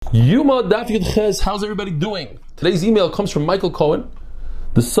Yuma Daf Yud Ches, how's everybody doing? Today's email comes from Michael Cohen,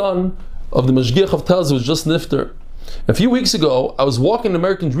 the son of the Mashgiach of Tel Aviv, who was just nifter. A few weeks ago, I was walking in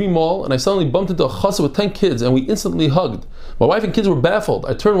American Dream Mall and I suddenly bumped into a chassid with 10 kids and we instantly hugged. My wife and kids were baffled.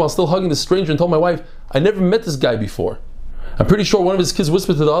 I turned while still hugging the stranger and told my wife, I never met this guy before. I'm pretty sure one of his kids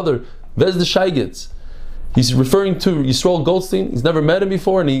whispered to the other, Vez the Shaygitz. He's referring to Yisrael Goldstein. He's never met him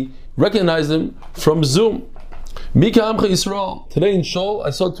before and he recognized him from Zoom. Mika Amcha Yisrael. Today in Shul, I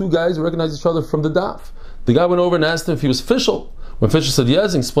saw two guys who recognized each other from the daf. The guy went over and asked him if he was official. When Fisher said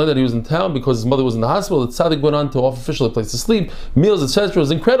yes, and explained that he was in town because his mother was in the hospital, the tzaddik went on to offer Fisher a place to sleep, meals, etc. It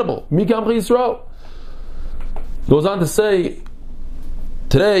was incredible. Mika Amcha Yisrael. Goes on to say,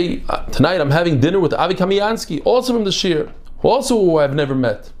 tonight I'm having dinner with Avi Kamiansky, also from the Shir, who I've never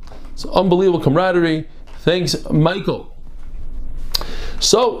met. It's unbelievable camaraderie. Thanks, Michael.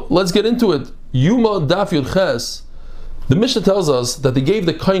 So let's get into it. Yuma Daf Yud Ches. The Mishnah tells us that they gave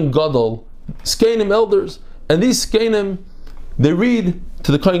the Kohen Gadol Skenim elders, and these Skenim they read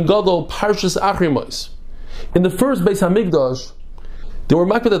to the Kohen Gadol Parshas Achrimos. In the first Beis Hamikdash, they were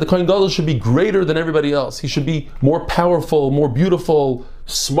makbid that the Kohen Gadol should be greater than everybody else. He should be more powerful, more beautiful,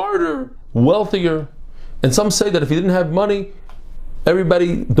 smarter, wealthier. And some say that if he didn't have money,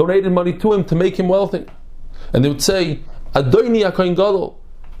 everybody donated money to him to make him wealthy. And they would say, Adoini HaKohen Gadol,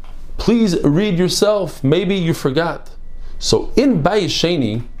 please read yourself, maybe you forgot. So in Bayis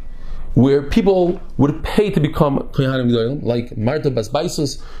Sheni, where people would pay to become Kohanim Gedolim, like Marta Bas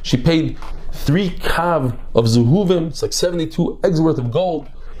Baisus, she paid 3 kav of Zuhuvim, it's like 72 eggs worth of gold,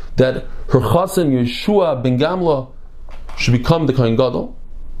 that her chassan Yeshua ben Gamla should become the Kohen Gadol.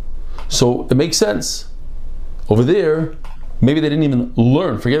 So it makes sense. Over there, maybe they didn't even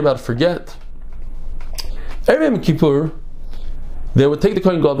learn, forget. Every Yom Kippur, they would take the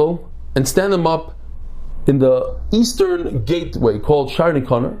Kohen Gadol and stand them up in the eastern gateway called Shar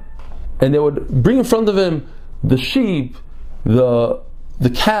Nikoner, and they would bring in front of him the sheep, the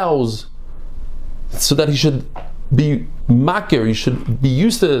cows, so that he should be makir, he should be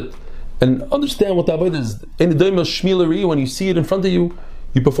used to it and understand what the avodah is. In the shmileri, when you see it in front of you,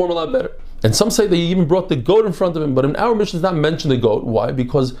 you perform a lot better. And some say that he even brought the goat in front of him, but in our mission does not mention the goat. Why?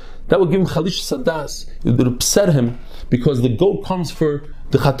 Because that would give him chalish sadas. It would upset him because the goat comes for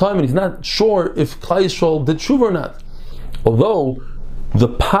the chataim and he's not sure if Klal Yisrael did tshuva or not. Although the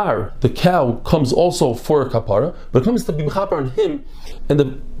the cow, comes also for a kapara, but it comes to be mechaper on him and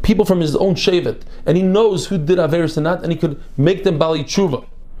the people from his own shevet, and he knows who did averis and not, and he could make them bali tshuva.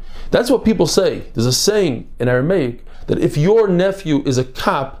 That's what people say. There's a saying in Aramaic that if your nephew is a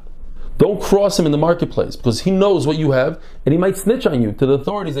cop, don't cross him in the marketplace because he knows what you have and he might snitch on you to the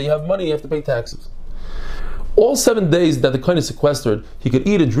authorities that you have money, you have to pay taxes. All 7 days that the Kohen is sequestered, he could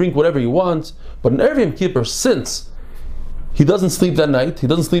eat and drink whatever he wants, but in Erev Yom Kippur, since he doesn't sleep that night, he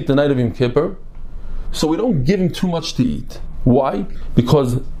doesn't sleep the night of Yom Kippur, so we don't give him too much to eat. Why?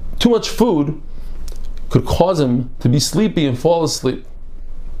 Because too much food could cause him to be sleepy and fall asleep.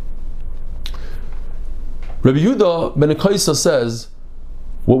 Rabbi Yehuda ben Akaisa says,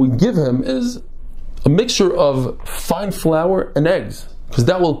 what we give him is a mixture of fine flour and eggs, because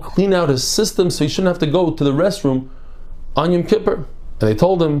that will clean out his system so he shouldn't have to go to the restroom on Yom Kippur. And they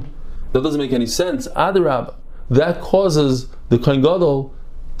told him, that doesn't make any sense. Adarab, that causes the Kohen Gadol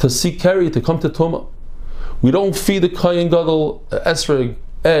to seek carry, to come to Tumah. We don't feed the Kohen Gadol esrog,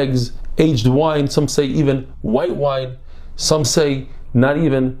 eggs, aged wine, some say even white wine, some say not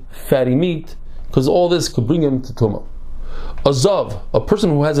even fatty meat, because all this could bring him to Tumah. A zav, a person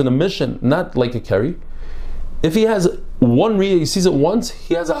who has an emission, not like a keri, if he has one riyah, he sees it once,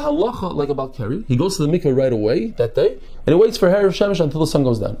 he has a halacha like a bal keri. He goes to the mikveh right away that day, and he waits for Harav Shemesh until the sun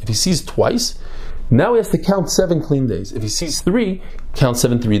goes down. If he sees twice, now he has to count 7 clean days. If he sees 3, count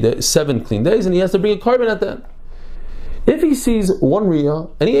 7 clean days, and he has to bring a carbon at that. If he sees one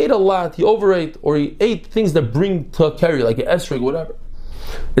riyah, and he ate a lot, he overate, or he ate things that bring to a keri, like an esrog, whatever,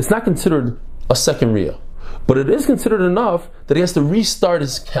 it's not considered a second riyah. But it is considered enough that he has to restart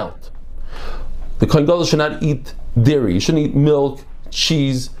his count. The Kohen Gadol should not eat dairy. He shouldn't eat milk,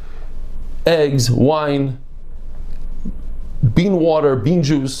 cheese, eggs, wine, bean water, bean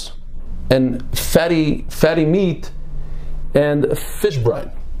juice, and fatty meat, and fish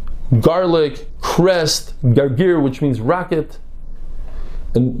brine. Garlic, crest, gargir, which means rocket.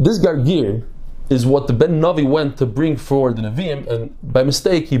 And this gargir is what the Ben Navi went to bring for the Nevi'im, and by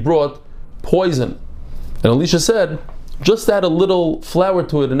mistake he brought poison. And Elisha said, just add a little flour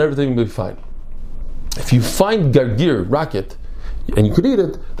to it and everything will be fine. If you find gargir, rocket, and you could eat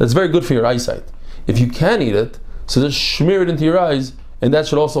it, that's very good for your eyesight. If you can't eat it, so just smear it into your eyes, and that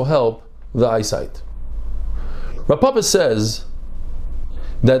should also help the eyesight. Rav Papa says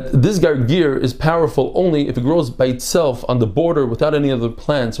that this gargir is powerful only if it grows by itself on the border without any other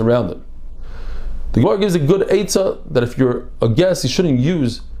plants around it. The Gemara gives a good eitzah that if you're a guest, you shouldn't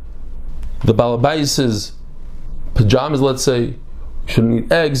use the balabais's pajamas, let's say. You shouldn't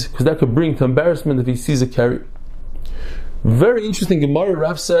eat eggs, because that could bring to embarrassment if he sees a carrier. Very interesting Gemara.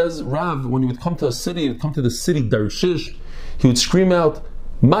 Rav says, when he would come to a city, he would come to the city Darshish, he would scream out,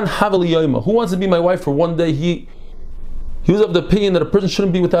 Man havali yoima, who wants to be my wife for one day? He was of the opinion that a person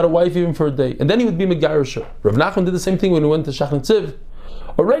shouldn't be without a wife even for a day. And then he would be Megarisha. Rav Nachman did the same thing when he went to Shach Netziv.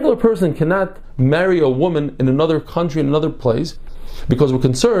 A regular person cannot marry a woman in another country, in another place, because we're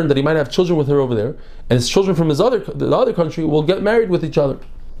concerned that he might have children with her over there, and his children from the other country will get married with each other,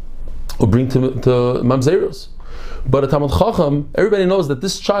 or bring to Mamzeros. But a Talmud Chacham, everybody knows that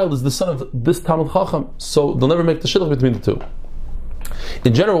this child is the son of this Talmud Chacham, so they'll never make the shidduch between the two.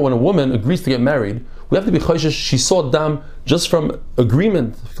 In general, when a woman agrees to get married, we have to be chayshish. She saw dam just from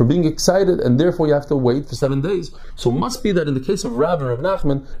agreement, for being excited, and therefore you have to wait for 7 days. So it must be that in the case of Rav and Rav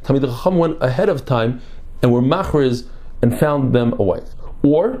Nachman, Talmid Chacham went ahead of time and were machriz and found them a wife.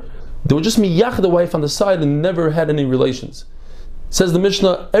 Or they were just miyach the wife on the side and never had any relations. Says the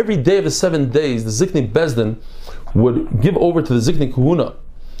Mishnah, every day of the 7 days, the Zikni Bezdin would give over to the Zikni Kahuna.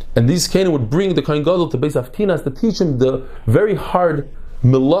 And these Canaan would bring the Kohen Gadol to Beis Haftinas to teach him the very hard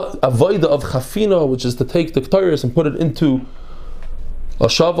avoida of chafina, which is to take the ketores and put it into a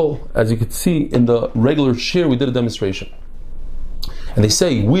shovel. As you can see in the regular shir, we did a demonstration. And they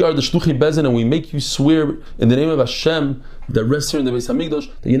say, we are the Shluchi Bezin, and we make you swear in the name of Hashem that rests here in the Beis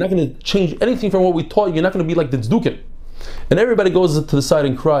Hamikdash that you're not going to change anything from what we taught you. You're not going to be like the Tzdukim. And everybody goes to the side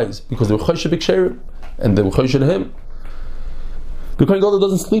and cries because they were Choshe B'Ksherim and they were Choshe to him. The Kohen Gadol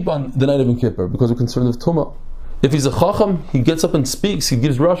doesn't sleep on the night of Yom Kippur because we're concerned with Tumah. If he's a Chacham, he gets up and speaks, he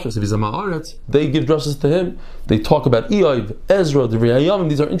gives Rashas. If he's a Ma'aretz, they give Rashas to him. They talk about Eiv, Ezra, the Riyayim.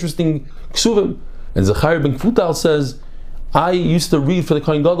 These are interesting Ksuvim. And Zechariah ben Kfutal says, I used to read for the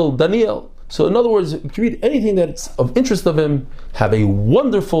Kohen Gadol Daniel. So in other words, if you read anything that's of interest of him, have a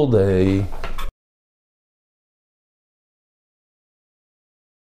wonderful day.